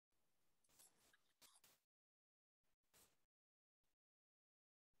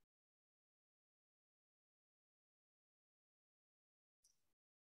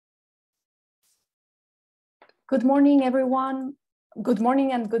Good morning, everyone. Good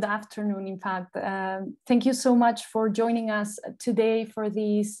morning and good afternoon, in fact. Thank you so much for joining us today for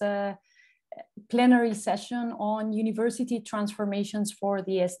this plenary session on university transformations for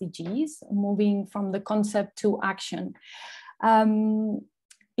the SDGs, moving from the concept to action.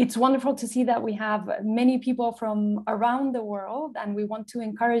 It's wonderful to see that we have many people from around the world, and we want to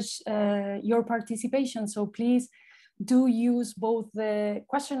encourage your participation. So please do use both the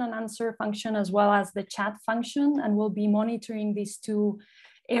question and answer function as well as the chat function, and we'll be monitoring these two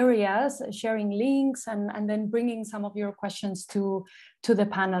areas, sharing links and then bringing some of your questions to the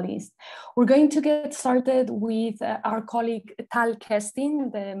panelists. We're going to get started with our colleague Tal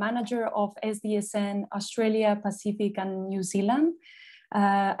Kestin, the manager of SDSN Australia, Pacific and New Zealand.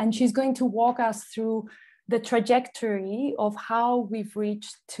 And she's going to walk us through the trajectory of how we've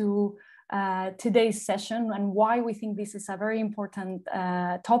reached to today's session and why we think this is a very important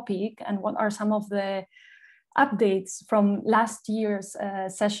topic, and what are some of the updates from last year's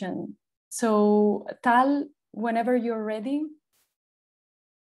session. So Tal, whenever you're ready.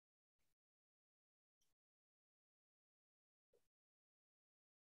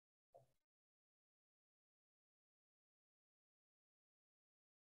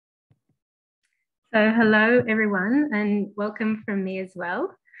 So hello everyone, and welcome from me as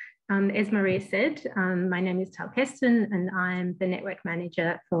well. As Maria said, my name is Tal Kestin and I'm the Network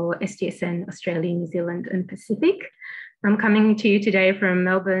Manager for SDSN Australia, New Zealand and Pacific. I'm coming to you today from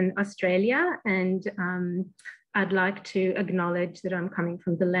Melbourne, Australia, and I'd like to acknowledge that I'm coming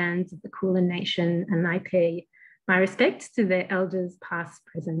from the lands of the Kulin Nation, and I pay my respects to their elders past,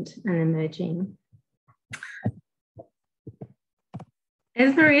 present and emerging.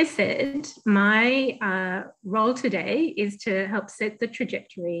 As Maria said, my role today is to help set the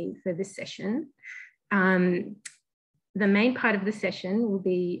trajectory for this session. The main part of the session will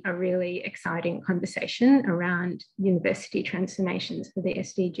be a really exciting conversation around university transformations for the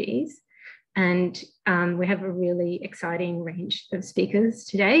SDGs. And we have a really exciting range of speakers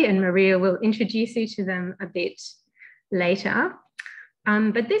today, and Maria will introduce you to them a bit later.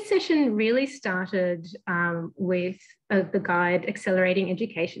 But this session really started with the guide Accelerating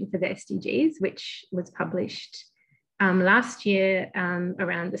Education for the SDGs, which was published last year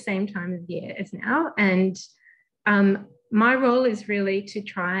around the same time of year as now. And my role is really to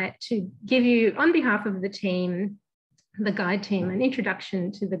try to give you, on behalf of the team, the guide team, an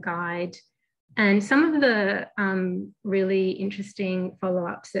introduction to the guide and some of the really interesting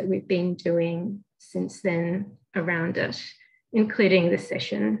follow-ups that we've been doing since then around it, including this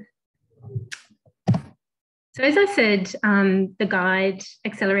session. So as I said, the guide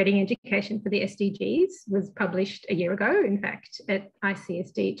Accelerating Education for the SDGs was published a year ago, in fact, at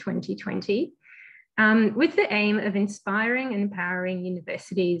ICSD 2020, with the aim of inspiring and empowering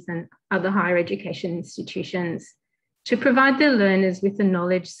universities and other higher education institutions to provide their learners with the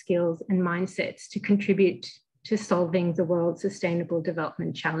knowledge, skills and mindsets to contribute to solving the world's sustainable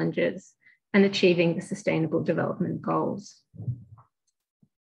development challenges and achieving the Sustainable Development Goals.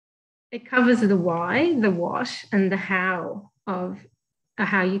 It covers the why, the what, and the how of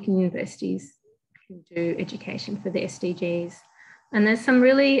how universities can do education for the SDGs. And there's some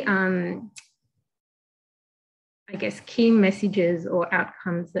really, I guess, key messages or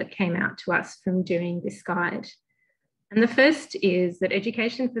outcomes that came out to us from doing this guide. And the first is that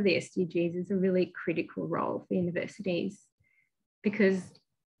education for the SDGs is a really critical role for universities, because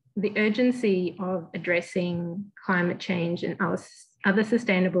the urgency of addressing climate change and other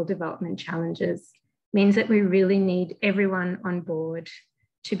sustainable development challenges means that we really need everyone on board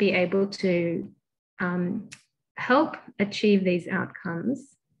to be able to help achieve these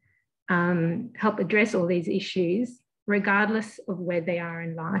outcomes, help address all these issues, regardless of where they are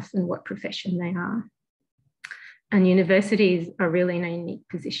in life and what profession they are. And universities are really in a unique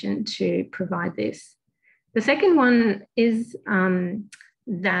position to provide this. The second one is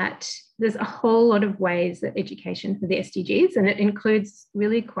that there's a whole lot of ways that education for the SDGs, and it includes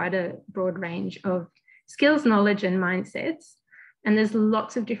really quite a broad range of skills, knowledge and mindsets. And there's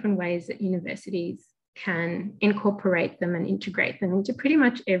lots of different ways that universities can incorporate them and integrate them into pretty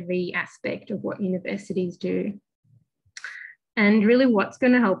much every aspect of what universities do. And really what's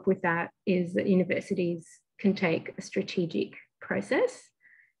going to help with that is that universities can take a strategic process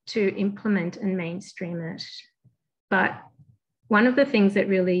to implement and mainstream it. But one of the things that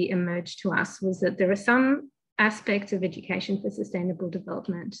really emerged to us was that there are some aspects of education for sustainable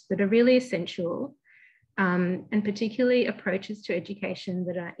development that are really essential, and particularly approaches to education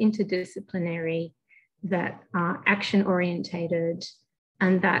that are interdisciplinary, that are action-orientated,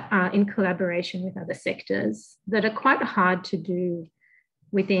 and that are in collaboration with other sectors, that are quite hard to do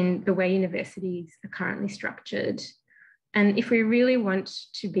within the way universities are currently structured. And if we really want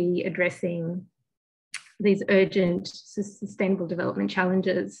to be addressing these urgent sustainable development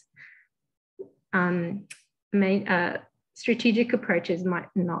challenges, strategic approaches might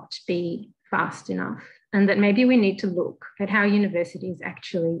not be fast enough, and that maybe we need to look at how universities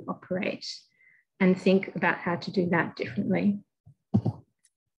actually operate and think about how to do that differently.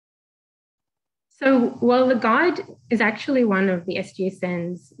 So while the guide is actually one of the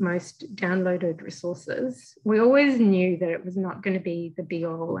SDSN's most downloaded resources, we always knew that it was not going to be the be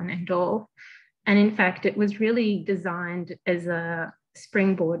all and end all. And in fact, it was really designed as a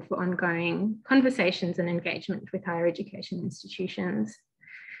springboard for ongoing conversations and engagement with higher education institutions.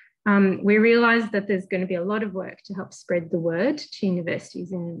 We realised that there's going to be a lot of work to help spread the word to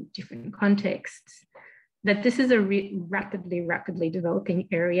universities in different contexts, that this is a rapidly developing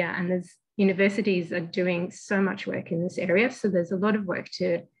area, and there's universities are doing so much work in this area. So there's a lot of work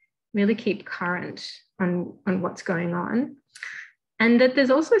to really keep current on what's going on. And that there's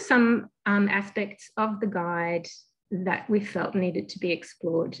also some aspects of the guide that we felt needed to be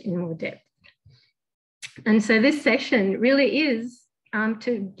explored in more depth. And so this session really is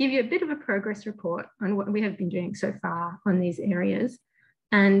to give you a bit of a progress report on what we have been doing so far on these areas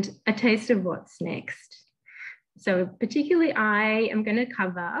and a taste of what's next. So particularly I am going to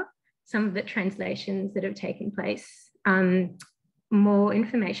cover some of the translations that have taken place, more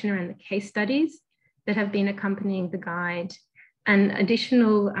information around the case studies that have been accompanying the guide, and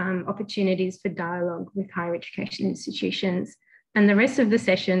additional opportunities for dialogue with higher education institutions. And the rest of the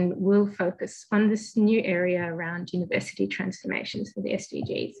session will focus on this new area around university transformations for the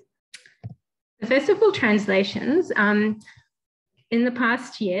SDGs. First of all, translations. In the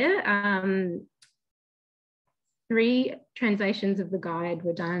past year, 3 translations of the guide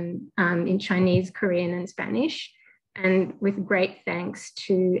were done in Chinese, Korean, and Spanish, and with great thanks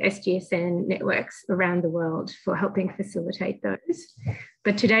to SDSN networks around the world for helping facilitate those.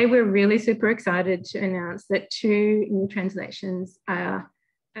 But today we're really super excited to announce that 2 new translations are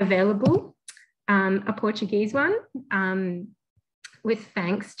available. A Portuguese one, with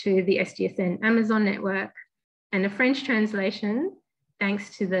thanks to the SDSN Amazon network, and a French translation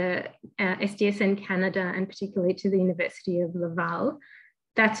thanks to the SDSN Canada, and particularly to the University of Laval.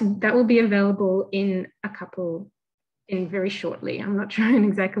 That will be available in very shortly. I'm not sure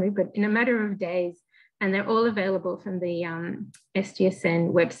exactly, but in a matter of days. And they're all available from the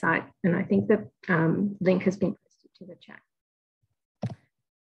SDSN website. And I think the link has been posted to the chat.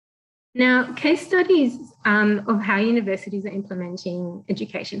 Now, case studies of how universities are implementing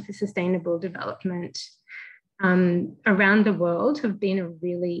education for sustainable development around the world have been a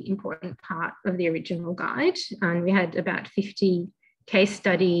really important part of the original guide. And we had about 50 case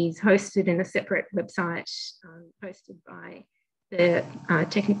studies hosted in a separate website hosted by the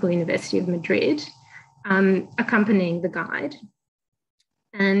Technical University of Madrid, accompanying the guide.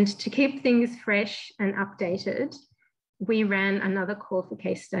 And to keep things fresh and updated, we ran another call for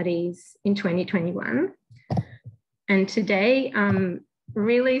case studies in 2021. And today, I'm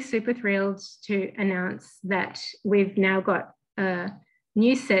really super thrilled to announce that we've now got a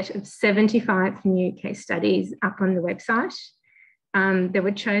new set of 75 new case studies up on the website. They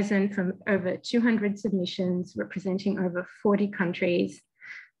were chosen from over 200 submissions representing over 40 countries.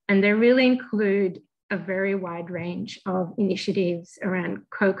 And they really include a very wide range of initiatives around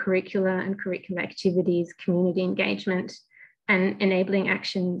co-curricular and curricular activities, community engagement, and enabling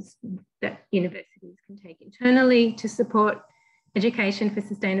actions that universities can take internally to support education for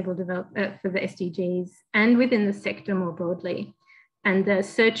sustainable development for the SDGs and within the sector more broadly. And they're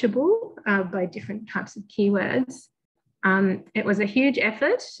searchable by different types of keywords. It was a huge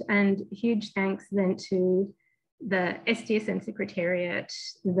effort, and huge thanks then to the SDSN Secretariat,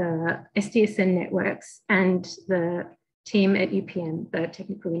 the SDSN networks, and the team at UPM, the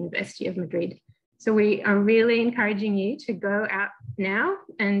Technical University of Madrid. So we are really encouraging you to go out now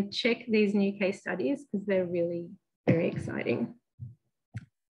and check these new case studies because they're really very exciting.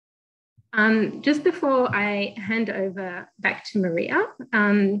 Just before I hand over back to Maria,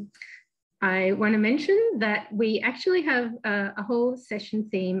 I want to mention that we actually have a whole session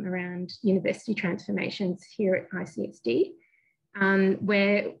theme around university transformations here at ICSD,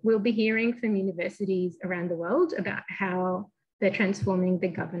 where we'll be hearing from universities around the world about how they're transforming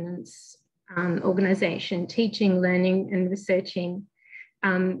their governance, organisation, teaching, learning and researching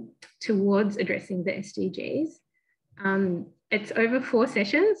towards addressing the SDGs. It's over 4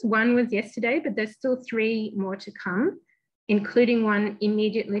 sessions. One was yesterday, but there's still 3 more to come, including one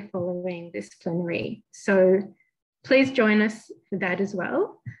immediately following this plenary. So please join us for that as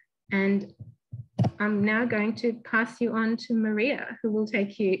well. And I'm now going to pass you on to Maria, who will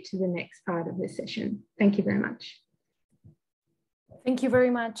take you to the next part of this session. Thank you very much. Thank you very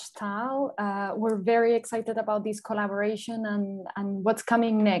much, Tal. We're very excited about this collaboration and what's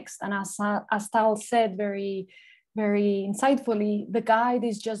coming next. And as Tal said very insightfully, the guide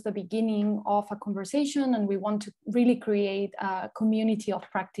is just the beginning of a conversation, and we want to really create a community of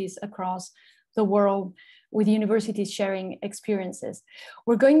practice across the world with universities sharing experiences.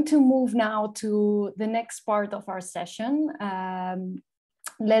 We're going to move now to the next part of our session,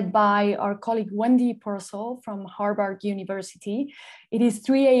 led by our colleague Wendy Purcell from Harvard University. It is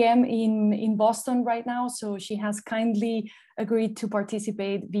 3 a.m. in Boston right now, so she has kindly agreed to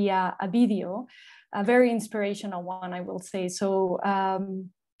participate via a video, a very inspirational one, I will say. So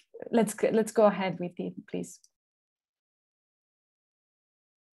let's go ahead with it, please.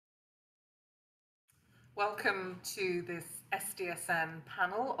 Welcome to this SDSN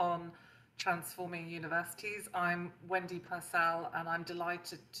panel on transforming universities. I'm Wendy Purcell, and I'm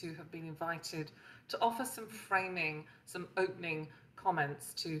delighted to have been invited to offer some framing, some opening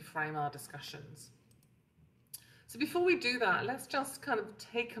comments to frame our discussions. So before we do that, let's just kind of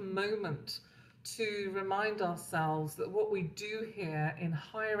take a moment to remind ourselves that what we do here in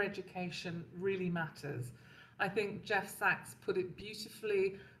higher education really matters. I think Jeff Sachs put it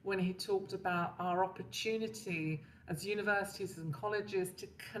beautifully when he talked about our opportunity as universities and colleges to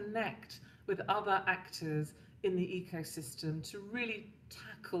connect with other actors in the ecosystem to really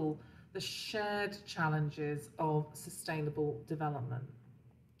tackle the shared challenges of sustainable development.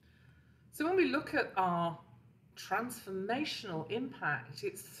 So when we look at our transformational impact,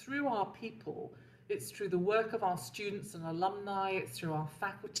 it's through our people, it's through the work of our students and alumni, it's through our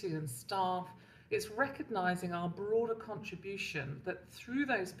faculty and staff, it's recognizing our broader contribution, that through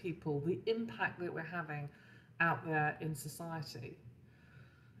those people, the impact that we're having out there in society.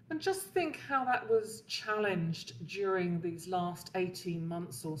 And just think how that was challenged during these last 18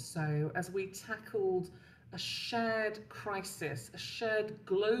 months or so as we tackled a shared crisis, a shared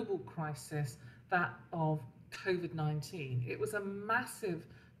global crisis, that of COVID-19. It was a massive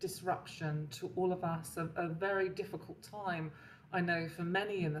disruption to all of us, a very difficult time, I know, for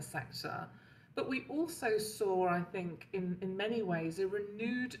many in the sector. But we also saw, I think, in many ways, a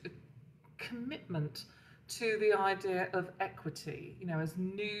renewed commitment to the idea of equity, you know, as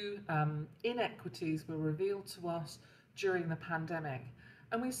new inequities were revealed to us during the pandemic.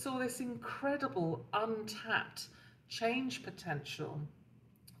 And we saw this incredible untapped change potential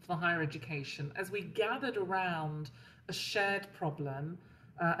for higher education as we gathered around a shared problem,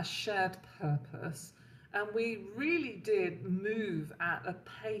 a shared purpose, and we really did move at a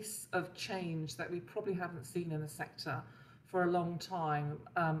pace of change that we probably haven't seen in the sector for a long time,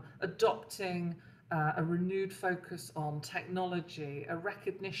 adopting a renewed focus on technology, a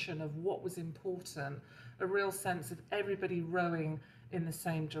recognition of what was important, a real sense of everybody rowing in the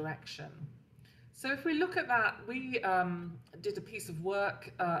same direction. So if we look at that, we did a piece of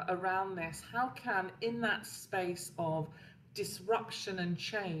work around this. How can, in that space of disruption and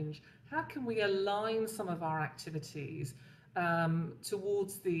change, how can we align some of our activities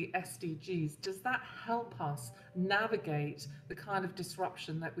towards the SDGs? Does that help us navigate the kind of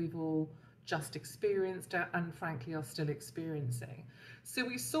disruption that we've all just experienced and frankly are still experiencing? So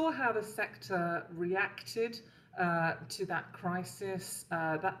we saw how the sector reacted to that crisis,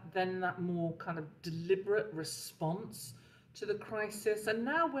 that more kind of deliberate response to the crisis. And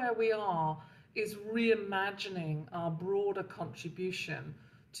now where we are is reimagining our broader contribution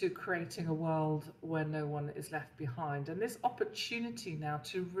to creating a world where no one is left behind. And this opportunity now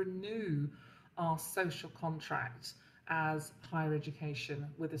to renew our social contract as higher education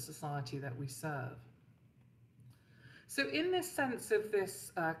with the society that we serve. So in this sense of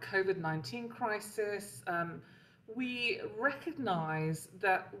this COVID-19 crisis, we recognize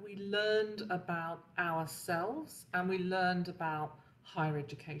that we learned about ourselves and we learned about higher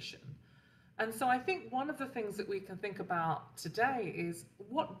education. And so I think one of the things that we can think about today is,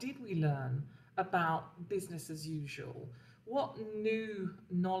 what did we learn about business as usual? What new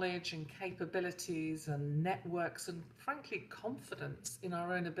knowledge and capabilities and networks and frankly confidence in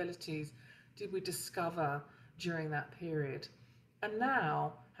our own abilities did we discover during that period? And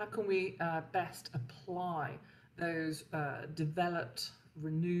now, how can we best apply those developed,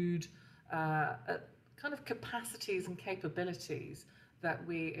 renewed kind of capacities and capabilities that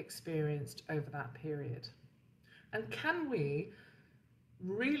we experienced over that period? And can we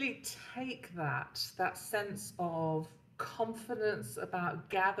really take that sense of confidence about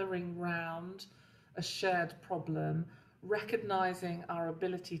gathering round a shared problem, recognizing our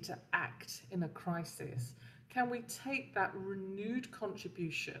ability to act in a crisis, can we take that renewed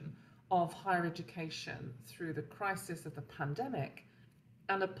contribution of higher education through the crisis of the pandemic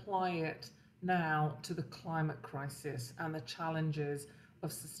and apply it now to the climate crisis and the challenges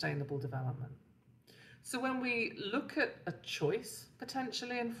of sustainable development. So when we look at a choice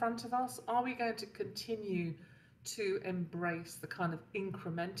potentially in front of us, are we going to continue to embrace the kind of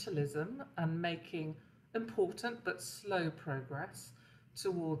incrementalism and making important but slow progress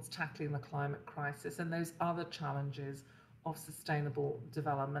towards tackling the climate crisis and those other challenges of sustainable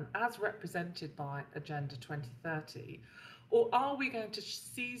development as represented by Agenda 2030? Or are we going to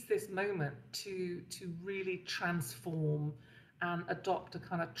seize this moment to really transform and adopt a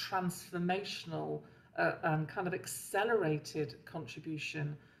kind of transformational and kind of accelerated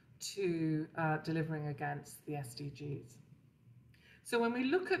contribution to delivering against the SDGs? So when we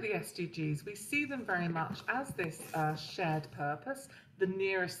look at the SDGs, we see them very much as this shared purpose, the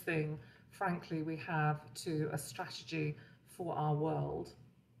nearest thing, frankly, we have to a strategy for our world.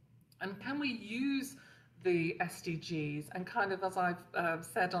 And can we use the SDGs and kind of, as I've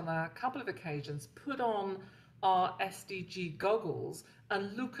said on a couple of occasions, put on our SDG goggles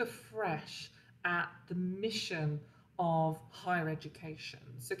and look afresh at the mission of higher education?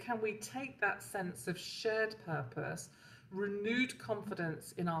 So can we take that sense of shared purpose, renewed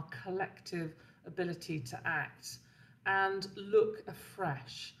confidence in our collective ability to act, and look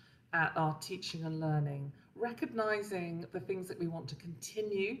afresh at our teaching and learning, recognizing the things that we want to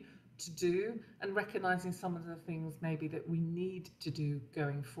continue to do and recognizing some of the things maybe that we need to do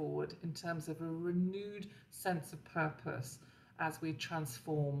going forward in terms of a renewed sense of purpose as we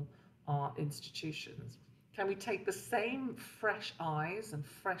transform our institutions? Can we take the same fresh eyes and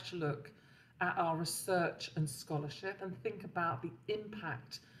fresh look at our research and scholarship and think about the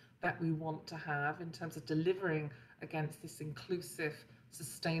impact that we want to have in terms of delivering against this inclusive,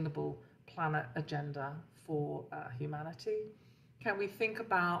 sustainable planet agenda for humanity? Can we think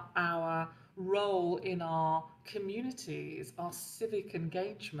about our role in our communities, our civic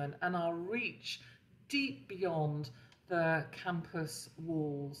engagement, and our reach deep beyond the campus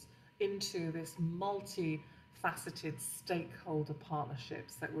walls into this multi-faceted stakeholder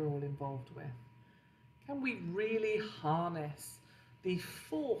partnerships that we're all involved with? Can we really harness the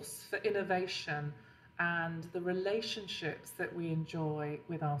force for innovation and the relationships that we enjoy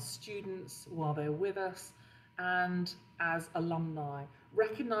with our students while they're with us and as alumni,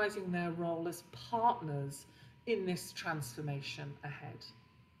 recognizing their role as partners in this transformation ahead?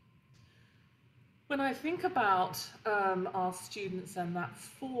 When I think about our students and that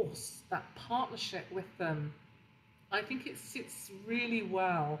force, that partnership with them, I think it sits really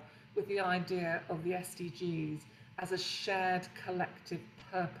well with the idea of the SDGs as a shared collective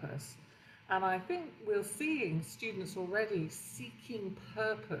purpose. And I think we're seeing students already seeking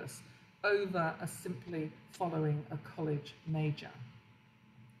purpose over a simply following a college major.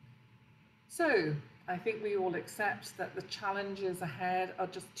 So I think we all accept that the challenges ahead are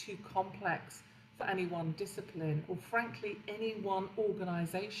just too complex for any one discipline or frankly any one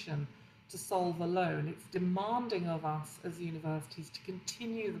organisation to solve alone. It's demanding of us as universities to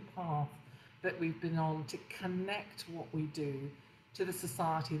continue the path that we've been on, to connect what we do to the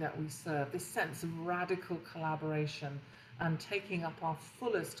society that we serve, this sense of radical collaboration and taking up our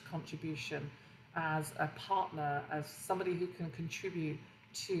fullest contribution as a partner, as somebody who can contribute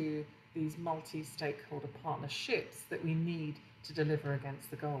to these multi-stakeholder partnerships that we need to deliver against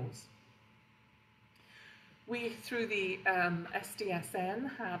the goals. We, through the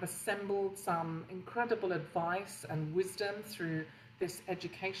SDSN, have assembled some incredible advice and wisdom through this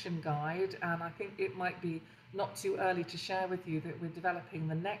education guide, and I think it might be not too early to share with you that we're developing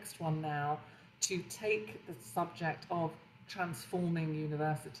the next one now to take the subject of transforming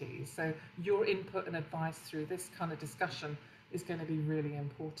universities. So your input and advice through this kind of discussion is going to be really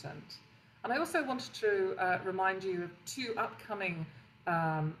important. And I also wanted to remind you of two upcoming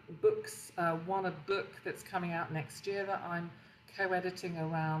books. One, a book that's coming out next year that I'm co-editing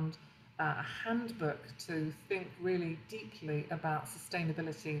around a handbook to think really deeply about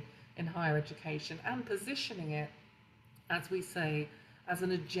sustainability in higher education and positioning it, as we say, as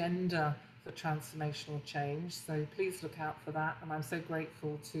an agenda for transformational change. So please look out for that. And I'm so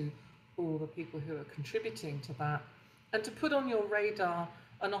grateful to all the people who are contributing to that. And to put on your radar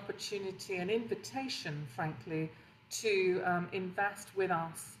an opportunity, an invitation, frankly, to invest with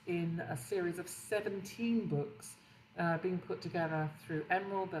us in a series of 17 books being put together through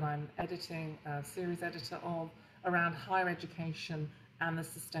Emerald that I'm editing, a series editor of, around higher education and the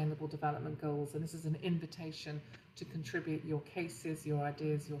Sustainable Development Goals. And this is an invitation to contribute your cases, your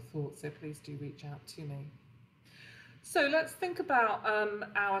ideas, your thoughts, so please do reach out to me. So let's think about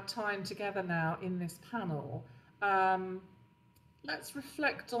our time together now in this panel. let's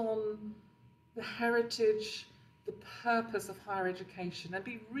reflect on the heritage, the purpose of higher education, and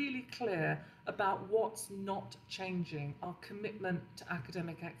be really clear about what's not changing, our commitment to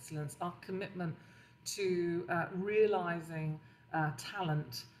academic excellence, our commitment to realising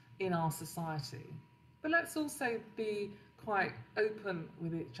talent in our society. But let's also be quite open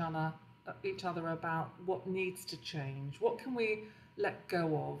with each other about what needs to change. What can we let go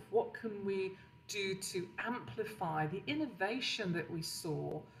of? What can we do to amplify the innovation that we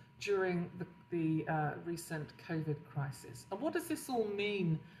saw during the recent COVID crisis? And what does this all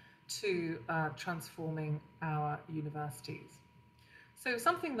mean to transforming our universities? So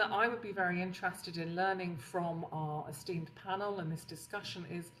something that I would be very interested in learning from our esteemed panel in this discussion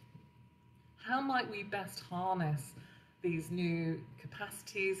is, how might we best harness these new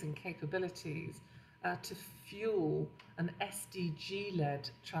capacities and capabilities to fuel an SDG-led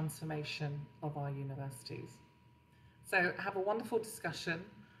transformation of our universities? So have a wonderful discussion.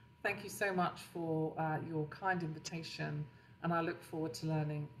 Thank you so much for your kind invitation, and I look forward to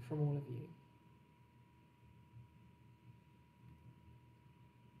learning from all of you.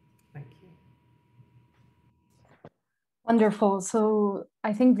 Thank you. Wonderful. So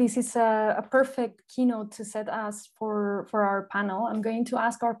I think this is a perfect keynote to set us for our panel. I'm going to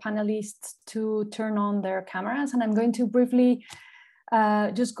ask our panelists to turn on their cameras, and I'm going to briefly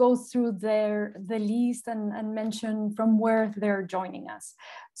just go through the list and mention from where they're joining us.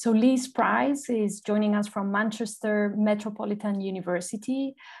 So Liz Price is joining us from Manchester Metropolitan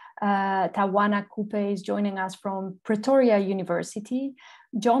University. Tawana Coupe is joining us from Pretoria University.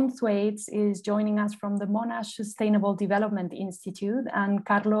 John Thwaites is joining us from the Monash Sustainable Development Institute, and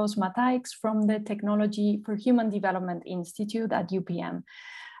Carlos Mataix from the Technology for Human Development Institute at UPM.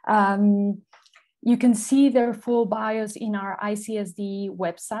 You can see their full bios in our ICSD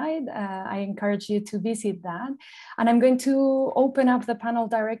website. I encourage you to visit that. And I'm going to open up the panel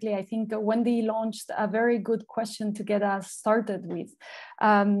directly. I think Wendy launched a very good question to get us started with.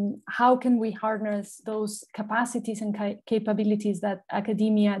 How can we harness those capacities and capabilities that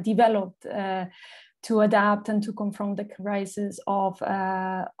academia developed to adapt and to confront the crisis of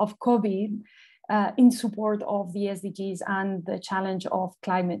COVID? In support of the SDGs and the challenge of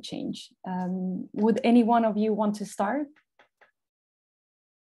climate change. Would any one of you want to start?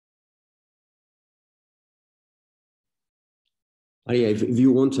 Maria, if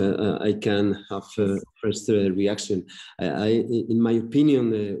you want, I can have first reaction. In my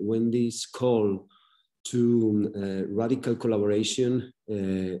opinion, when this call to radical collaboration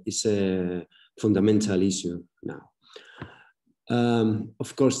is a fundamental issue now.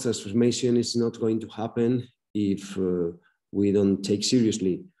 Of course, transformation is not going to happen if we don't take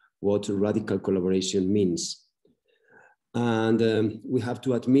seriously what radical collaboration means. And we have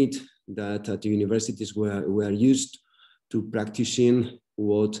to admit that at the universities we are used to practicing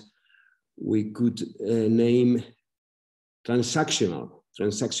what we could name transactional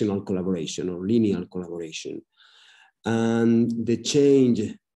collaboration or linear collaboration. And the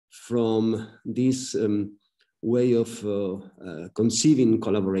change from this way of conceiving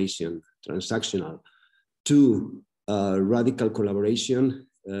collaboration, transactional, to radical collaboration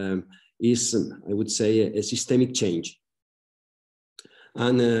is, I would say, a systemic change.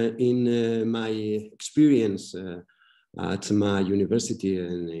 And in my experience at my university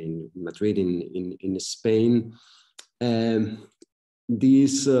in Madrid, in Spain,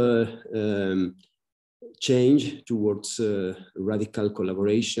 this change towards radical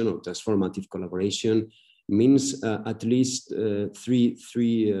collaboration or transformative collaboration means at least three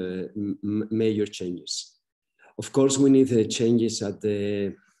major changes. Of course, we need changes at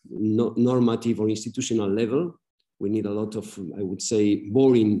the normative or institutional level. We need a lot of, I would say,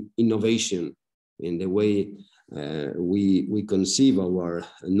 boring innovation in the way we conceive our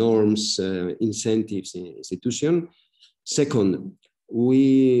norms, incentives in institution. Second,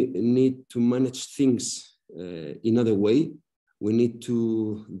 we need to manage things in other way. We need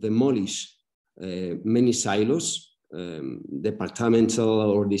to demolish many silos,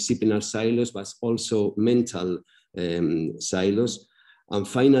 departmental or disciplinary silos, but also mental silos. And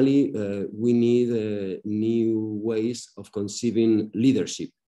finally, we need new ways of conceiving leadership.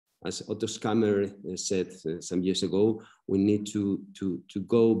 As Otto Scammer said some years ago, we need to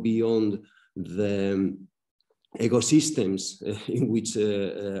go beyond the ecosystems in which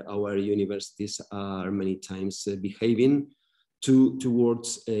our universities are many times behaving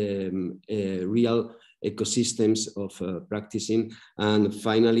towards real ecosystems of practicing. And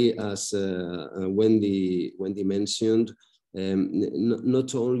finally, as Wendy mentioned,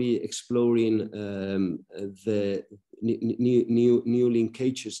 not only exploring the new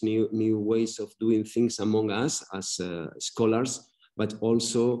linkages, new ways of doing things among us as scholars, but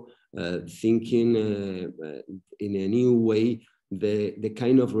also thinking in a new way the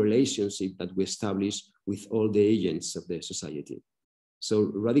kind of relationship that we establish with all the agents of the society. So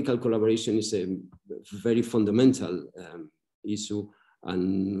radical collaboration is a very fundamental issue,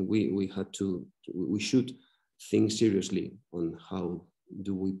 and we should think seriously on how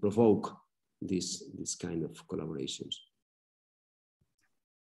do we provoke this kind of collaborations.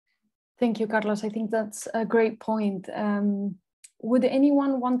 Thank you, Carlos. I think that's a great point. Would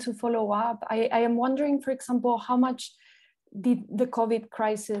anyone want to follow up? I am wondering, for example, how much did the COVID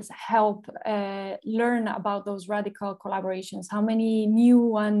crisis help learn about those radical collaborations? How many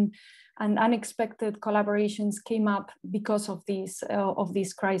new and unexpected collaborations came up because of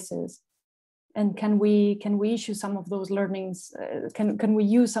these crises? And can we issue some of those learnings? Can we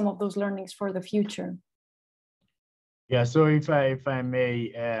use some of those learnings for the future? Yeah. So if I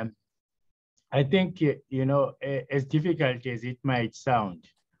may, I think, you know, as difficult as it might sound,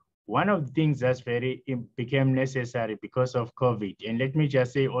 one of the things that's became necessary because of COVID, and let me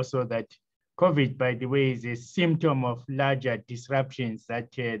just say also that COVID, by the way, is a symptom of larger disruptions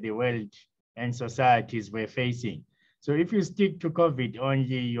that the world and societies were facing. So if you stick to COVID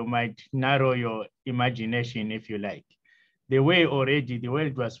only, you might narrow your imagination, if you like. The way already the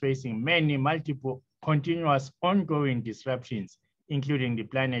world was facing multiple continuous ongoing disruptions, including the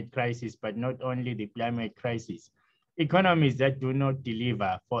climate crisis, but not only the climate crisis. Economies that do not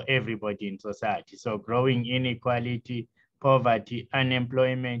deliver for everybody in society. So growing inequality, poverty,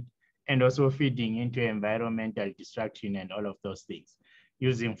 unemployment, and also feeding into environmental destruction and all of those things,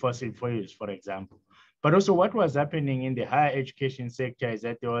 using fossil fuels, for example. But also what was happening in the higher education sector is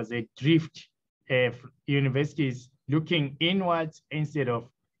that there was a drift of universities looking inwards instead of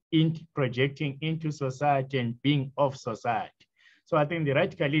projecting into society and being of society. So I think the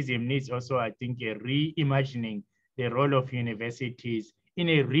radicalism needs also, I think, a reimagining the role of universities in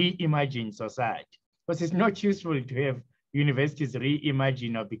a reimagined society. Because it's not useful to have universities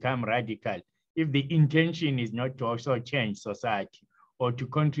reimagine or become radical if the intention is not to also change society or to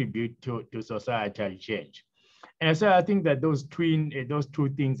contribute to societal change. And so I think that those two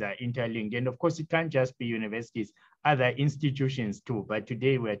things are interlinked. And of course, it can't just be universities, other institutions too. But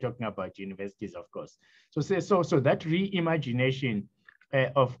today we're talking about universities, of course. So that reimagination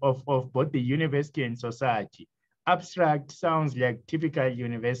of both the university and society. Abstract sounds like typical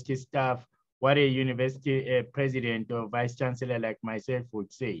university stuff, what a university president or vice chancellor like myself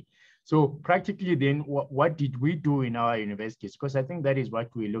would say. So practically then, what did we do in our universities? Because I think that is what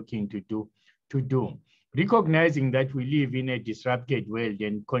we're looking to do. Recognizing that we live in a disrupted world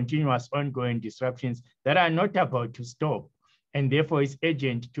and continuous ongoing disruptions that are not about to stop. And therefore it's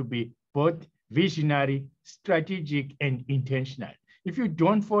urgent to be both visionary, strategic, and intentional. If you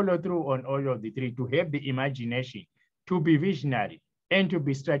don't follow through on all of the three, to have the imagination, to be visionary, and to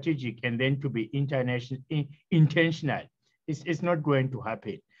be strategic, and then to be intentional, it's not going to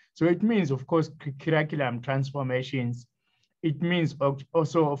happen. So it means, of course, curriculum transformations. It means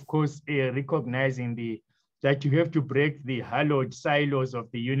also, of course, recognizing that you have to break the hallowed silos of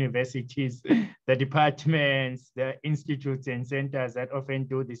the universities, the departments, the institutes and centers that often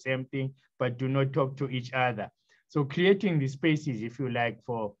do the same thing, but do not talk to each other. So creating the spaces, if you like,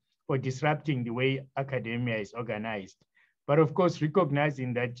 for disrupting the way academia is organized. But of course,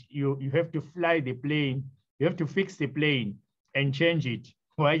 recognizing that you have to fly the plane, you have to fix the plane and change it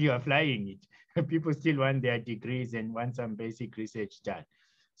while you are flying it. People still want their degrees and want some basic research done.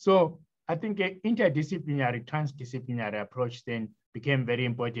 So I think an interdisciplinary, transdisciplinary approach then became very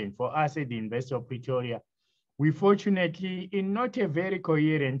important for us at the University of Pretoria. We fortunately, in not a very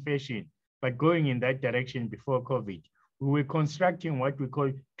coherent fashion, but going in that direction before COVID, we were constructing what we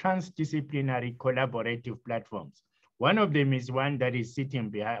call transdisciplinary collaborative platforms. One of them is one that is sitting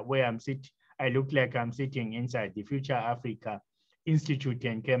behind where I'm sitting. I look like I'm sitting inside the Future Africa Institute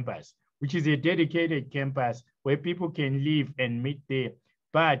and campus, which is a dedicated campus where people can live and meet there.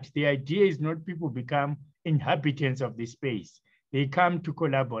 But the idea is not people become inhabitants of the space. They come to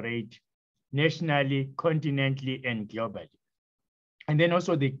collaborate nationally, continentally, and globally. And then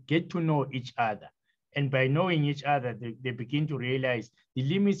also they get to know each other. And by knowing each other, they begin to realize the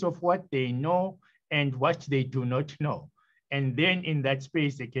limits of what they know and what they do not know. And then in that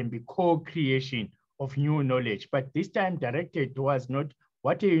space, there can be co-creation of new knowledge, but this time directed towards not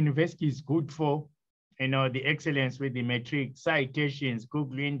what a university is good for, you know, the excellence with the metric, citations,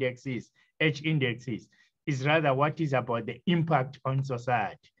 Google indexes, H indexes, is rather what is about the impact on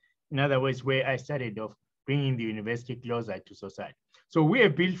society. In other words, where I started off, bringing the university closer to society. So we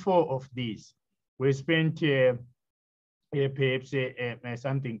have built 4 of these. We spent perhaps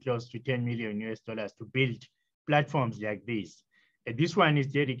something close to $10 million to build platforms like this. This one is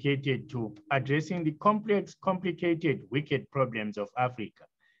dedicated to addressing the complex, complicated, wicked problems of Africa.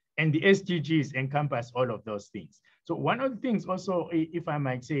 And the SDGs encompass all of those things. So one of the things also, if I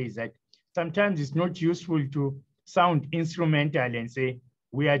might say, is that sometimes it's not useful to sound instrumental and say,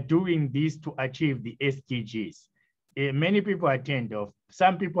 we are doing this to achieve the SDGs. Many people are turned off.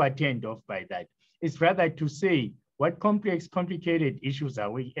 Some people are turned off by that. It's rather to say, what complex, complicated issues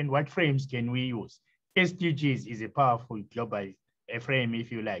are we, and what frames can we use? SDGs is a powerful global frame,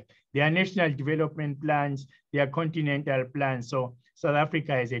 if you like. There are national development plans, there are continental plans. So South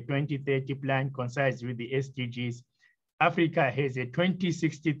Africa has a 2030 plan coincides with the SDGs. Africa has a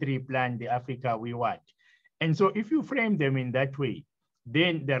 2063 plan, the Africa we want. And so if you frame them in that way,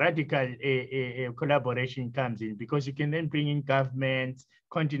 then the radical collaboration comes in, because you can then bring in governments,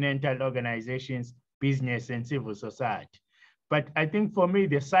 continental organizations, business, and civil society. But I think for me,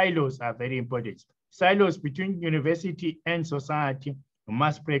 the silos are very important. Silos between university and society, you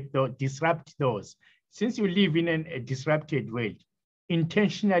must break those, disrupt those. Since you live in a disrupted world,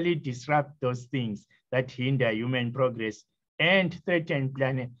 intentionally disrupt those things that hinder human progress and threaten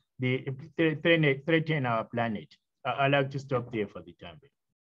threaten our planet. I'd like to stop there for the time being.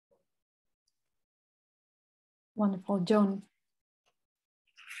 Wonderful, John.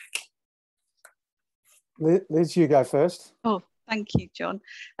 Liz, you go first. Oh, thank you, John.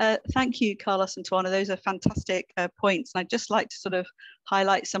 Thank you, Carlos and Tawana. Those are fantastic points. And I'd just like to sort of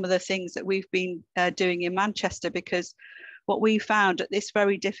highlight some of the things that we've been doing in Manchester, because what we found at this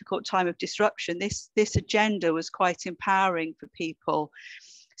very difficult time of disruption, this agenda was quite empowering for people.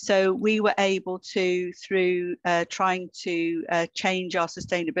 So we were able to, through trying to change our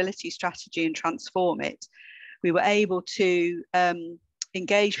sustainability strategy and transform it, we were able to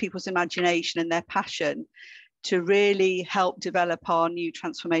engage people's imagination and their passion to really help develop our new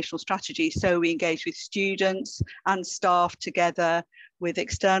transformational strategy. So we engaged with students and staff together with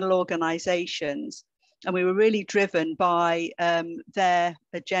external organisations, and we were really driven by their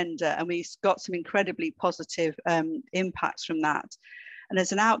agenda, and we got some incredibly positive impacts from that. And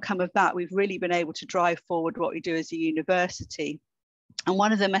as an outcome of that, we've really been able to drive forward what we do as a university. And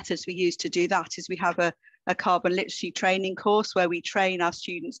one of the methods we use to do that is we have a carbon literacy training course where we train our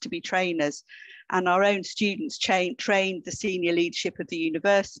students to be trainers, and our own students trained the senior leadership of the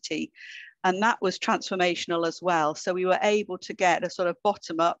university, and that was transformational as well. So we were able to get a sort of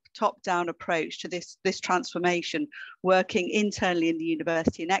bottom-up, top-down approach to this transformation, working internally in the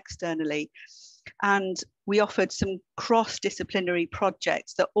university and externally. And we offered some cross-disciplinary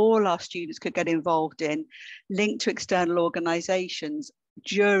projects that all our students could get involved in, linked to external organisations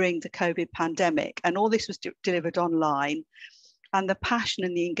during the COVID pandemic. And all this was delivered online. And the passion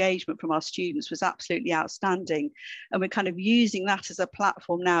and the engagement from our students was absolutely outstanding. And we're kind of using that as a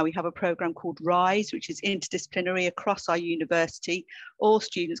platform now. We have a programme called RISE, which is interdisciplinary across our university. All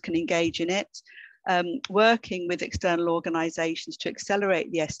students can engage in it. Working with external organisations to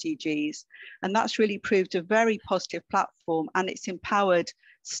accelerate the SDGs. And that's really proved a very positive platform, and it's empowered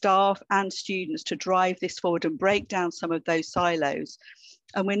staff and students to drive this forward and break down some of those silos.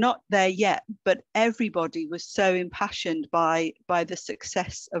 And we're not there yet, but everybody was so impassioned by the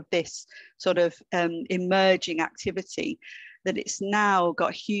success of this sort of emerging activity that it's now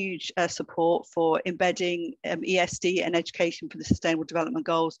got huge support for embedding ESD and education for the Sustainable Development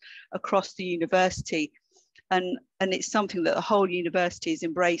Goals across the university. And it's something that the whole university is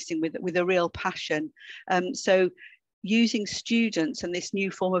embracing with a real passion. So using students and this new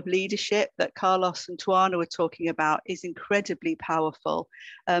form of leadership that Carlos and Tawana were talking about is incredibly powerful,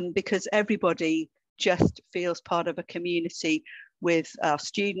 because everybody just feels part of a community with our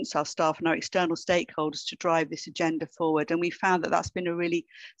students, our staff, and our external stakeholders to drive this agenda forward. And we found that that's been a really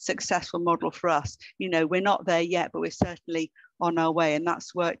successful model for us. You know, we're not there yet, but we're certainly on our way, and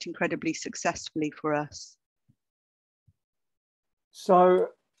that's worked incredibly successfully for us. So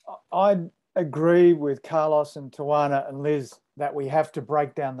I'd agree with Carlos and Tawana and Liz that we have to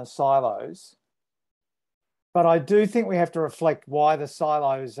break down the silos. But I do think we have to reflect why the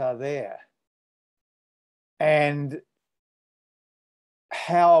silos are there. And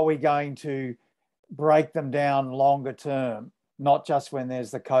how are we going to break them down longer term, not just when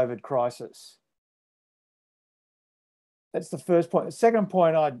there's the COVID crisis? That's the first point. The second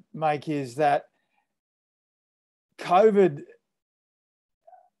point I'd make is that COVID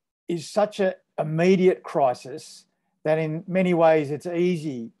is such an immediate crisis that in many ways it's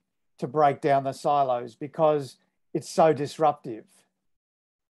easy to break down the silos because it's so disruptive.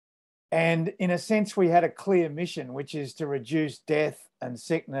 And in a sense, we had a clear mission, which is to reduce death and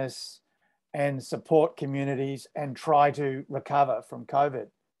sickness and support communities and try to recover from COVID.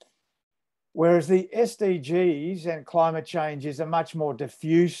 Whereas the SDGs and climate change is a much more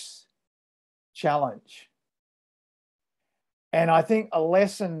diffuse challenge. And I think a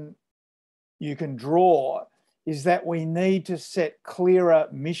lesson you can draw is that we need to set clearer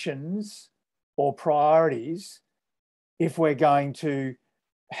missions or priorities if we're going to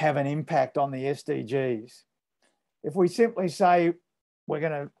have an impact on the SDGs. If we simply say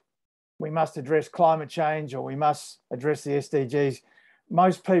we must address climate change or we must address the SDGs,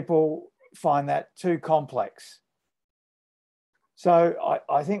 most people find that too complex. So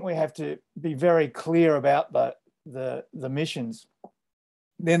I think we have to be very clear about the missions.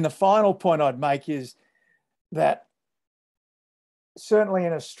 Then the final point I'd make is that certainly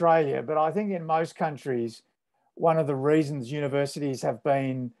in Australia, but I think in most countries, one of the reasons universities have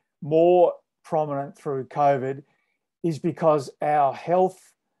been more prominent through COVID is because our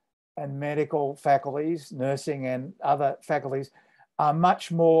health and medical faculties, nursing and other faculties, are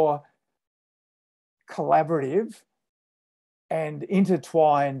much more collaborative and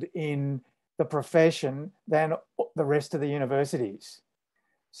intertwined in the profession than the rest of the universities.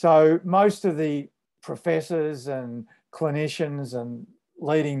 So most of the professors and clinicians and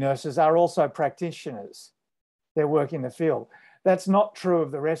leading nurses are also practitioners. They work in the field. That's not true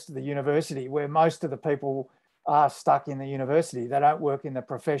of the rest of the university, where most of the people are stuck in the university. They don't work in the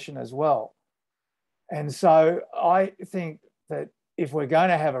profession as well. And so I think that if we're going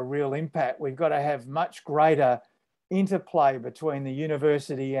to have a real impact, we've got to have much greater interplay between the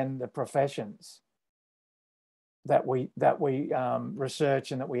university and the professions that we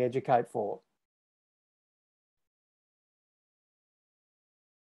research and that we educate for.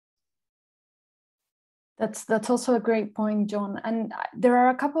 That's also a great point, John. And there are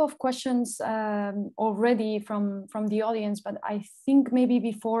a couple of questions already from the audience, but I think maybe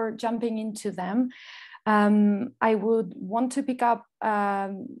before jumping into them, I would want to pick up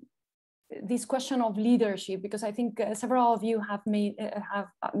this question of leadership, because I think several of you have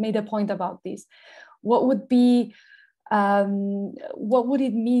made a point about this. What would it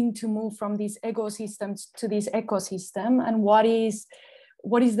mean to move from these ecosystems to this ecosystem, and what is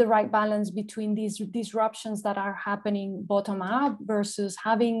the right balance between these disruptions that are happening bottom up versus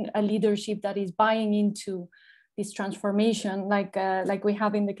having a leadership that is buying into this transformation, like we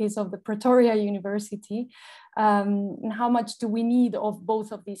have in the case of the Pretoria University, and how much do we need of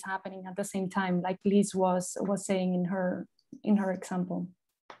both of these happening at the same time, like Liz was saying in her example.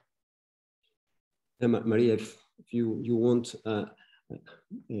 Maria, if you want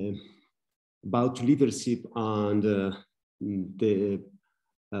about leadership and the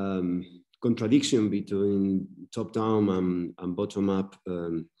contradiction between top-down and bottom-up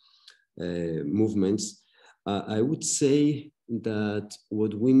movements, I would say that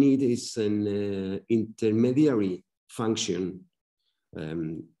what we need is an intermediary function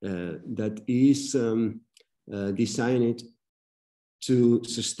that is designed to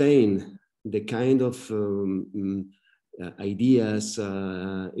sustain the kind of ideas,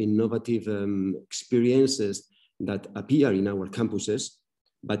 innovative experiences that appear in our campuses,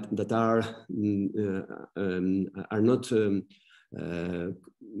 but that are not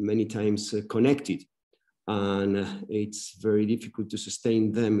many times connected, and it's very difficult to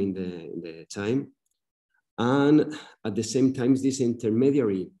sustain them in the time. And at the same time, this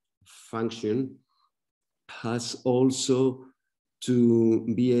intermediary function has also to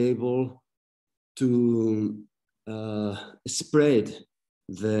be able to spread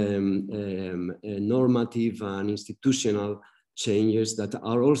the normative and institutional changes that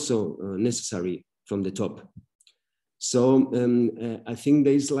are also necessary from the top. So I think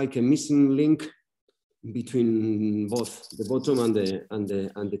there is like a missing link between both the bottom and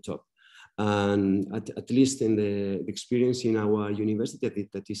the top. And at least in the experience in our university,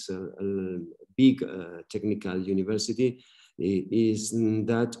 that is a big technical university, is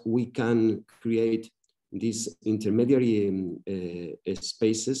that we can create these intermediary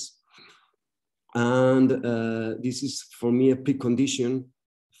spaces. And this is for me a precondition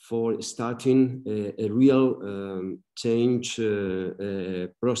for starting a real change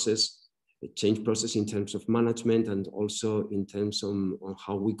process in terms of management, and also in terms of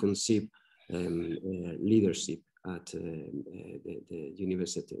how we conceive leadership at the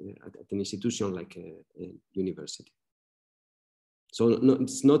university, at an institution like a university. So no,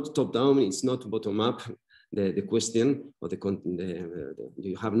 it's not top down, it's not bottom up. The question or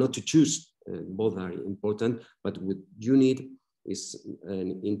you have not to choose. Both are important, but what you need is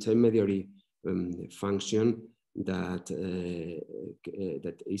an intermediary function that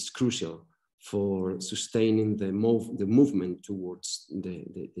is crucial for sustaining the movement towards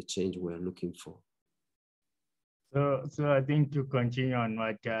the change we are looking for. So I think to continue on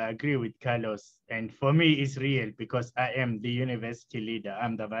what I agree with Carlos, and for me it's real because I am the university leader.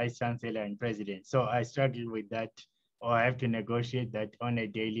 I'm the vice chancellor and president. So I struggle with that, or I have to negotiate that on a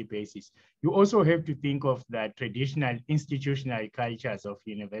daily basis. You also have to think of the traditional institutional cultures of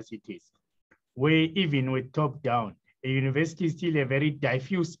universities, where even with top down, a university is still a very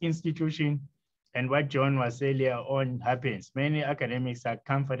diffuse institution. And what John was earlier on happens. Many academics are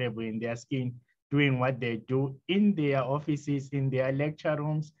comfortable in their skin, doing what they do in their offices, in their lecture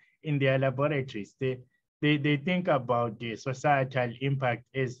rooms, in their laboratories. They think about the societal impact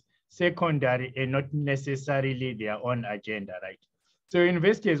as secondary and not necessarily their own agenda, right? So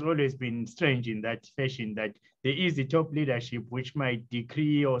university has always been strange in that fashion, that there is the top leadership which might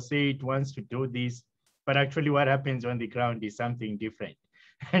decree or say it wants to do this, but actually what happens on the ground is something different.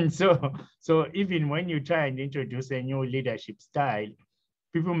 And so even when you try and introduce a new leadership style,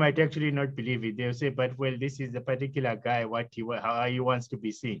 people might actually not believe it. They'll say, but well, this is a particular guy, how he wants to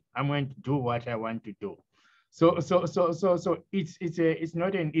be seen. I'm going to do what I want to do. So it's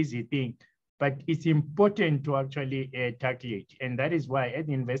not an easy thing, but it's important to actually tackle it. And that is why at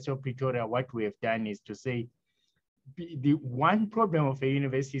the University of Pretoria, what we have done is to say, the one problem of a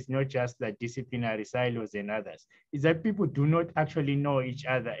university is not just the disciplinary silos and others, is that people do not actually know each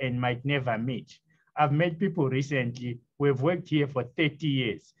other and might never meet. I've met people recently who have worked here for 30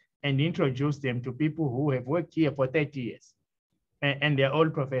 years and introduced them to people who have worked here for 30 years. And they're all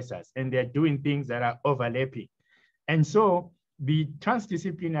professors and they're doing things that are overlapping. And so the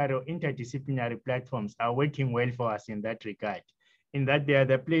transdisciplinary or interdisciplinary platforms are working well for us in that regard, in that they are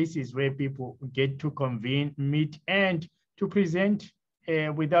the places where people get to convene, meet, and to present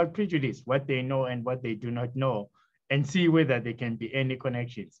without prejudice what they know and what they do not know, and see whether there can be any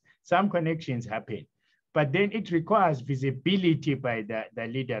connections. Some connections happen, but then it requires visibility by the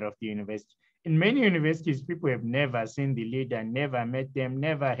leader of the university. In many universities, people have never seen the leader, never met them,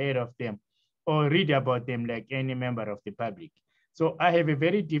 never heard of them, or read about them like any member of the public. So I have a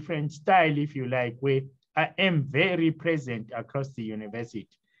very different style, if you like, where I am very present across the university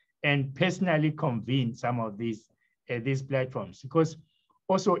and personally convene some of these platforms. Because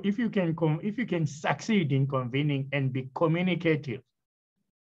also, if you can succeed in convening and be communicative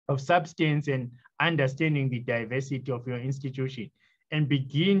of substance and understanding the diversity of your institution, and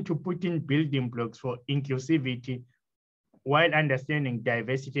begin to put in building blocks for inclusivity while understanding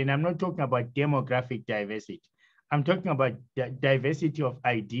diversity. And I'm not talking about demographic diversity. I'm talking about the diversity of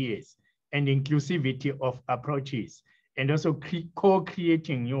ideas and inclusivity of approaches, and also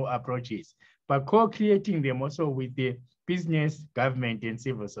co-creating new approaches, but co-creating them also with the business, government, and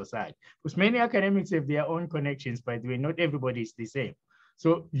civil society. Because many academics have their own connections, by the way, not everybody is the same.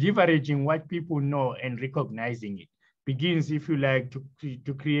 So leveraging what people know and recognizing it begins, if you like,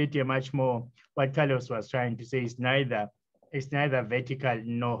 to create a much more, what Carlos was trying to say is neither vertical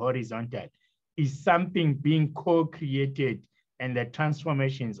nor horizontal. It's something being co-created and the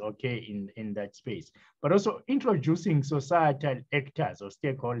transformations occur in that space. But also introducing societal actors or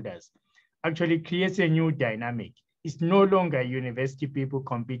stakeholders actually creates a new dynamic. It's no longer university people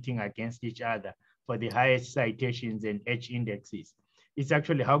competing against each other for the highest citations and H indexes. It's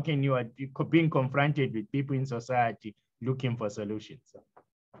actually how can you be being confronted with people in society looking for solutions.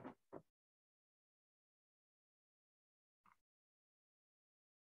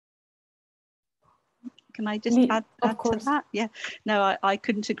 Can I just add to that? Yeah, no, I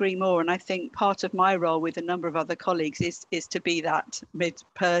couldn't agree more. And I think part of my role with a number of other colleagues is to be that mid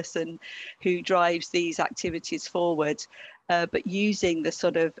person who drives these activities forward, but using the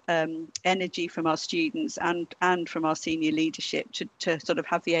sort of energy from our students and from our senior leadership to sort of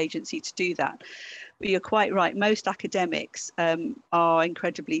have the agency to do that. But you're quite right. Most academics are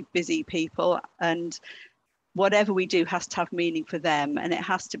incredibly busy people, and whatever we do has to have meaning for them, and it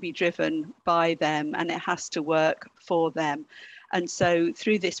has to be driven by them, and it has to work for them. And so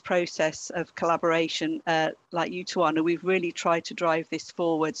through this process of collaboration, like you, Tawana, we've really tried to drive this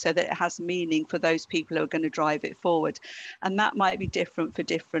forward so that it has meaning for those people who are going to drive it forward. And that might be different for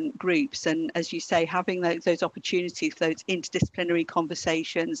different groups. And as you say, having those opportunities, those interdisciplinary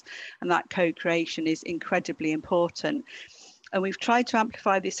conversations and that co-creation is incredibly important. And we've tried to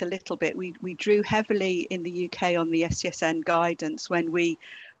amplify this a little bit. We drew heavily in the UK on the SDSN guidance when we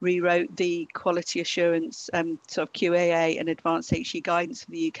rewrote the quality assurance sort of QAA and advanced HE guidance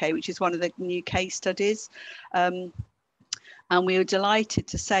for the UK, which is one of the new case studies. And we were delighted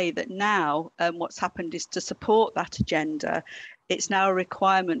to say that now what's happened is to support that agenda. It's now a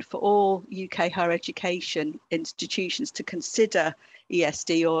requirement for all UK higher education institutions to consider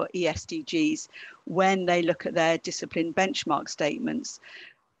ESD or ESDGs when they look at their discipline benchmark statements.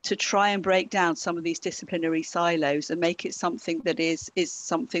 to try and break down some of these disciplinary silos and make it something that is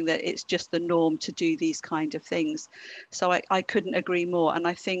something that it's just the norm to do these kind of things. So I couldn't agree more. And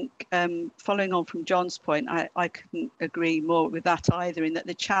I think following on from John's point, I couldn't agree more with that either, in that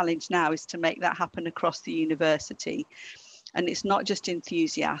the challenge now is to make that happen across the university. And it's not just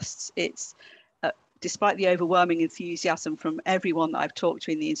enthusiasts, it's despite the overwhelming enthusiasm from everyone that I've talked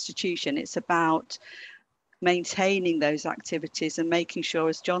to in the institution, it's about maintaining those activities and making sure,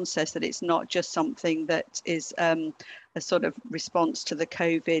 as John says, that it's not just something that is a sort of response to the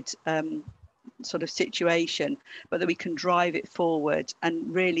COVID sort of situation, but that we can drive it forward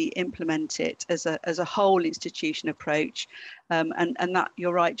and really implement it as a whole institution approach. And that,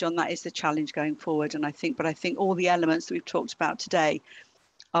 you're right, John, that is the challenge going forward. And I think all the elements that we've talked about today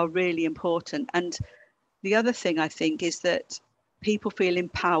are really important. And the other thing I think is that people feel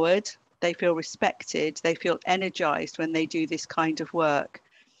empowered, they feel respected, they feel energized when they do this kind of work.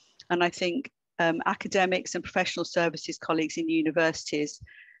 And I think academics and professional services colleagues in universities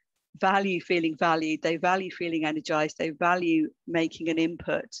value feeling valued, they value feeling energized, they value making an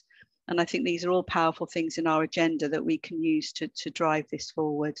input. And I think these are all powerful things in our agenda that we can use to drive this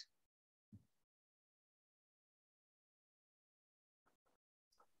forward.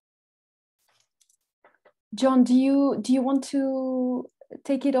 John, do you want to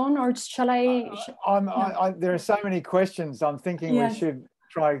take it on, or shall I? There are so many questions. I'm thinking we should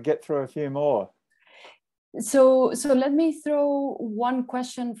try to get through a few more. So let me throw one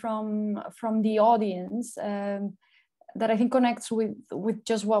question from the audience that I think connects with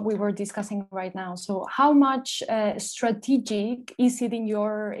just what we were discussing right now. So how much strategic is it in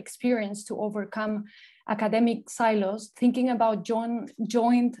your experience to overcome academic silos, thinking about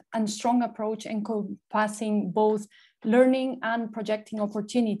joint and strong approach encompassing both learning and projecting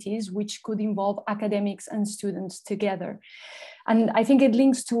opportunities, which could involve academics and students together? And I think it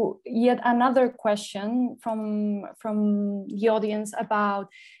links to yet another question from the audience about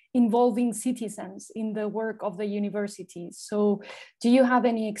involving citizens in the work of the universities. So do you have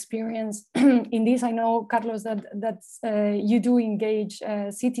any experience in this? I know, Carlos, that you do engage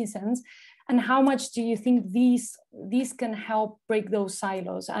citizens. And how much do you think these can help break those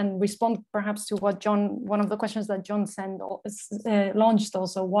silos and respond perhaps to what John, one of the questions that John launched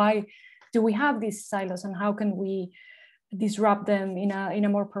also, why do we have these silos and how can we disrupt them in a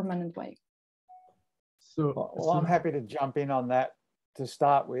more permanent way? Well, I'm happy to jump in on that to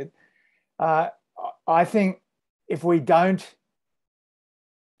start with. I think if we don't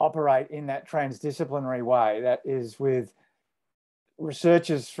operate in that transdisciplinary way, that is with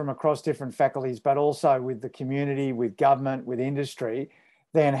researchers from across different faculties, but also with the community, with government, with industry,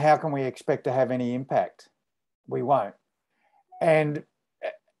 then how can we expect to have any impact? We won't. And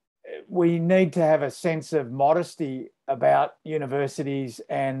we need to have a sense of modesty about universities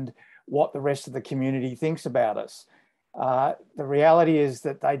and what the rest of the community thinks about us. The reality is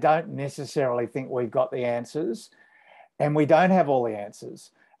that they don't necessarily think we've got the answers, and we don't have all the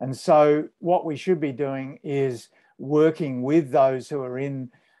answers. And so what we should be doing is working with those who are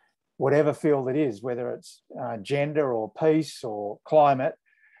in whatever field it is, whether it's gender or peace or climate,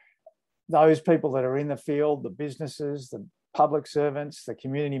 those people that are in the field, the businesses, the public servants, the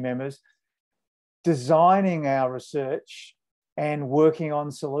community members, designing our research and working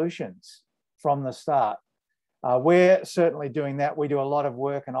on solutions from the start. We're certainly doing that. We do a lot of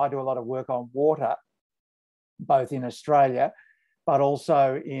work, and I do a lot of work on water, both in Australia, but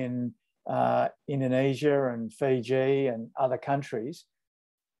also in Indonesia and Fiji and other countries.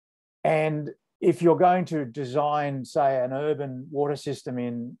 And if you're going to design, say, an urban water system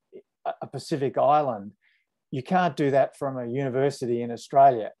in a Pacific island, you can't do that from a university in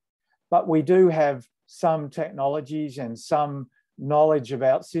Australia. But we do have some technologies and some knowledge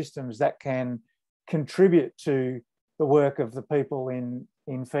about systems that can contribute to the work of the people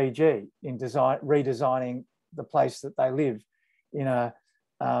in Fiji in redesigning the place that they live in a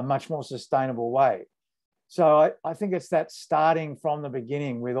much more sustainable way. So I think it's that starting from the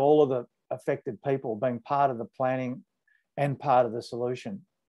beginning with all of the affected people being part of the planning and part of the solution.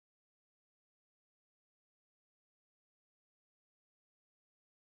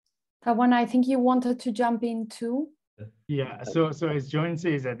 Tawana, I think you wanted to jump in too. Yeah, so as John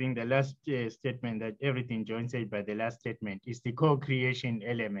says, I think the last statement, that everything John said, but the last statement is the co-creation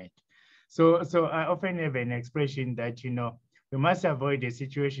element. So I often have an expression that, we must avoid a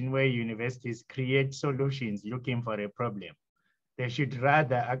situation where universities create solutions looking for a problem. They should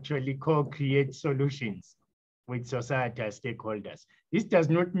rather actually co-create solutions with societal stakeholders. This does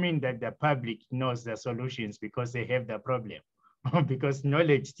not mean that the public knows the solutions because they have the problem, because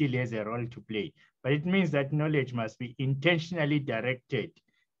knowledge still has a role to play. But it means that knowledge must be intentionally directed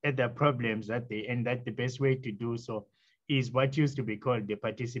at the problems and that the best way to do so is what used to be called the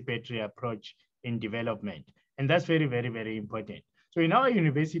participatory approach in development. And that's very, very, very important. So in our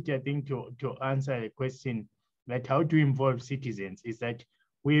university, I think to answer the question that how to involve citizens is that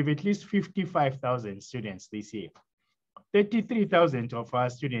we have at least 55,000 students this year. 33,000 of our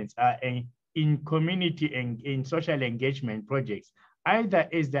students are in community and in social engagement projects, either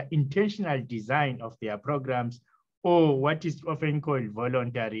as the intentional design of their programs or what is often called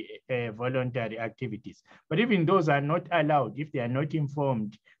voluntary activities. But even those are not allowed if they are not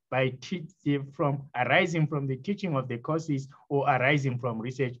informed by arising from the teaching of the courses or arising from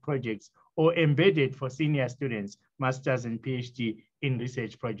research projects or embedded for senior students, masters and PhD in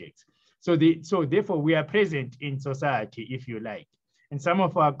research projects. So therefore we are present in society, if you like. And some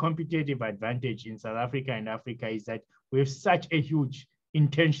of our competitive advantage in South Africa and Africa is that we have such a huge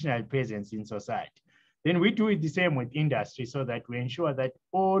intentional presence in society. Then we do it the same with industry so that we ensure that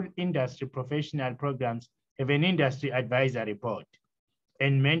all industry professional programs have an industry advisory board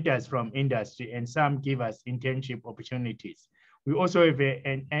and mentors from industry, and some give us internship opportunities. We also have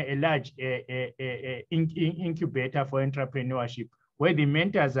a large incubator for entrepreneurship where the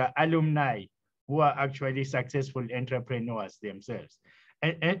mentors are alumni who are actually successful entrepreneurs themselves.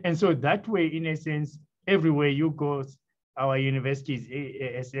 And so that way, in a sense, everywhere you go, our universities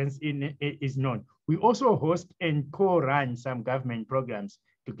is known. We also host and co-run some government programs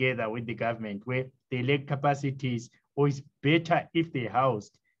together with the government where they lack capacities, or it's better if they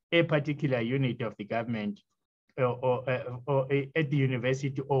housed a particular unit of the government or at the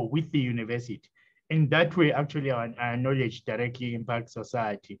university or with the university. And that way, actually, our knowledge directly impacts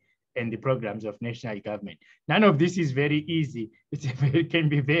society and the programs of national government. None of this is very easy. It can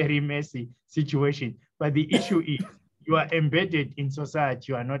be very messy situation, but the issue is you are embedded in society,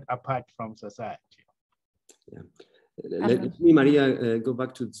 you are not apart from society. Yeah. Let me, Maria, go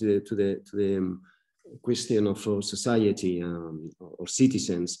back to the question of society or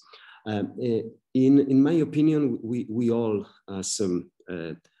citizens. In my opinion, we all, as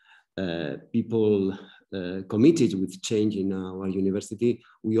people committed with change in our university,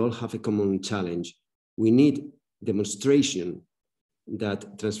 we all have a common challenge. We need demonstration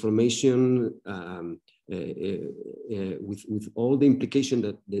that transformation, with all the implication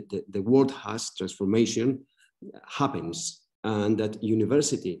that the world has, transformation happens, and that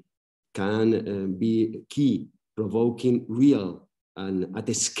university can be key, provoking real and at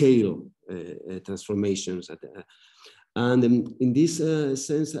a scale transformations. And in this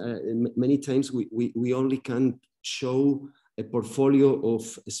sense, many times we only can show a portfolio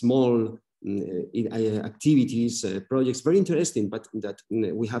of small activities, projects, very interesting, but that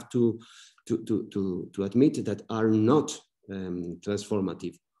we have to admit that are not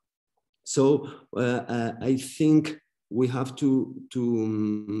transformative. So I think we have to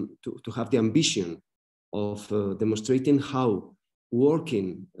have the ambition of demonstrating how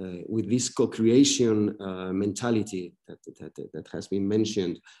working with this co-creation mentality that has been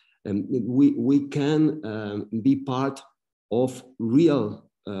mentioned, we can be part of real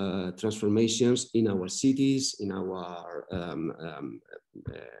transformations in our cities, in our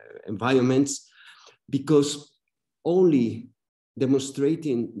environments, because only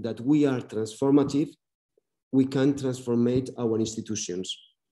demonstrating that we are transformative, we can transform our institutions.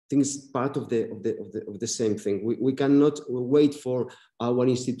 I think it's part of the same thing. We cannot wait for our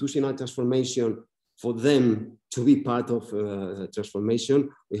institutional transformation for them to be part of transformation.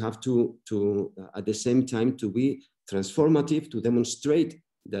 We have to at the same time to be transformative, to demonstrate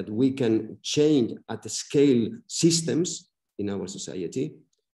that we can change at the scale systems in our society,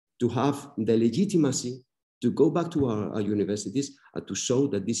 to have the legitimacy to go back to our universities and to show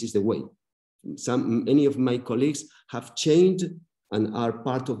that this is the way. Many of my colleagues have changed and are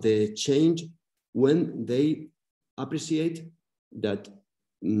part of the change when they appreciate that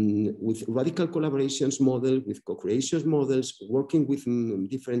with radical collaborations model, with co-creation models, working with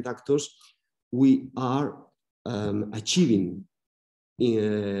different actors, we are achieving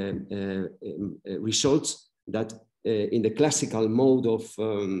results that in the classical mode of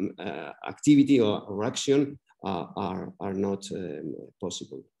activity or action are not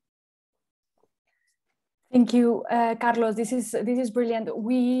possible. Thank you, Carlos. This is brilliant.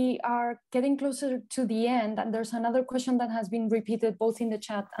 We are getting closer to the end, and there's another question that has been repeated both in the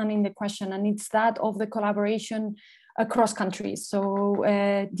chat and in the question, and it's that of the collaboration across countries. So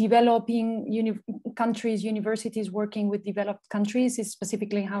developing countries, universities working with developed countries is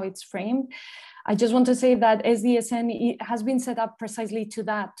specifically how it's framed. I just want to say that SDSN has been set up precisely to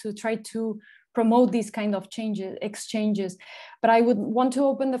that, to try to promote these kind of exchanges. But I would want to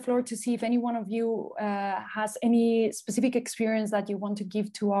open the floor to see if any one of you has any specific experience that you want to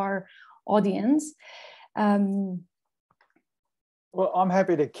give to our audience. Well, I'm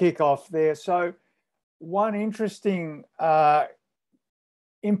happy to kick off there. So one interesting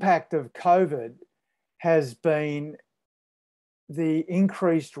impact of COVID has been the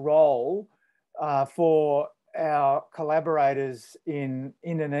increased role for our collaborators in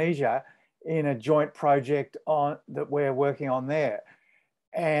Indonesia in a joint project that we're working on there.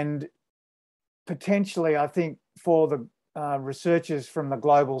 And potentially, I think for the researchers from the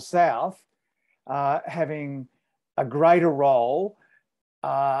Global South, having a greater role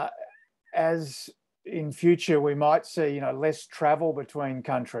as in future we might see, less travel between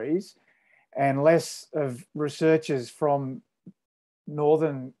countries and less of researchers from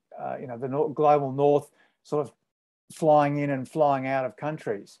northern, the global north sort of flying in and flying out of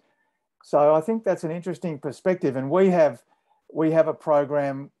countries. So I think that's an interesting perspective. And we have a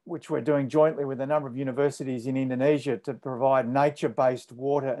program which we're doing jointly with a number of universities in Indonesia to provide nature-based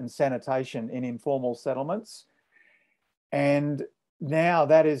water and sanitation in informal settlements. And now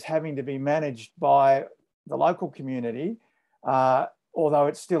that is having to be managed by the local community, although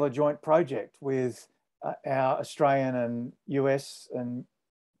it's still a joint project with our Australian and US and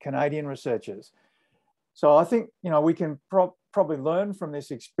Canadian researchers. So I think, we can probably learn from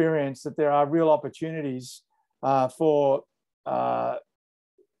this experience that there are real opportunities for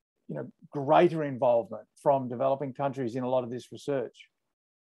greater involvement from developing countries in a lot of this research.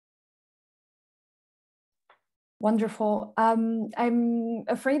 Wonderful. I'm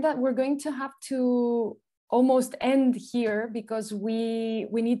afraid that we're going to have to almost end here because we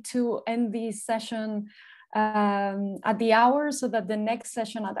need to end this session at the hour so that the next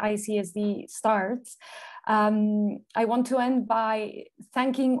session at ICSD starts. I want to end by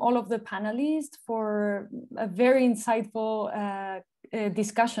thanking all of the panelists for a very insightful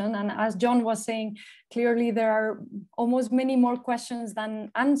discussion. And as John was saying, clearly there are almost many more questions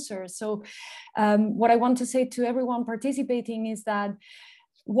than answers. So what I want to say to everyone participating is that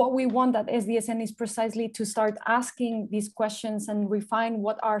what we want at SDSN is precisely to start asking these questions and refine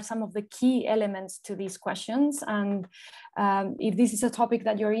what are some of the key elements to these questions. And if this is a topic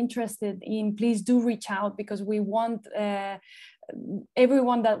that you're interested in, please do reach out, because we want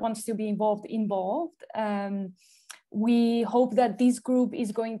everyone that wants to be involved. We hope that this group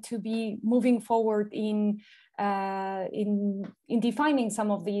is going to be moving forward in defining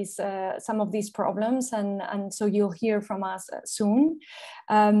some of these problems, and so you'll hear from us soon.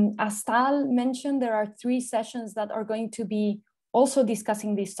 As Tal mentioned, there are 3 sessions that are going to be also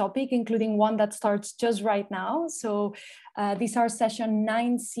discussing this topic, including one that starts just right now. So these are session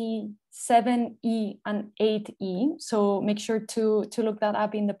 9C, 7E, and 8E. So make sure to look that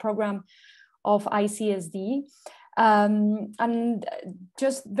up in the program of ICSD. And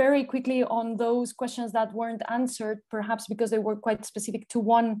just very quickly on those questions that weren't answered, perhaps because they were quite specific to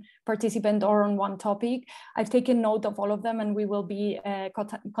one participant or on one topic, I've taken note of all of them, and we will be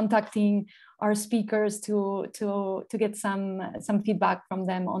contacting our speakers to get some feedback from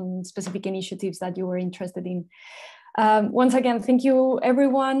them on specific initiatives that you were interested in. Once again, thank you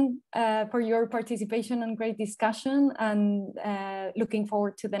everyone for your participation and great discussion, and looking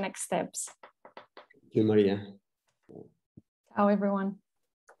forward to the next steps. Thank you, Maria. Ciao, everyone.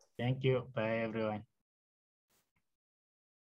 Thank you. Bye, everyone.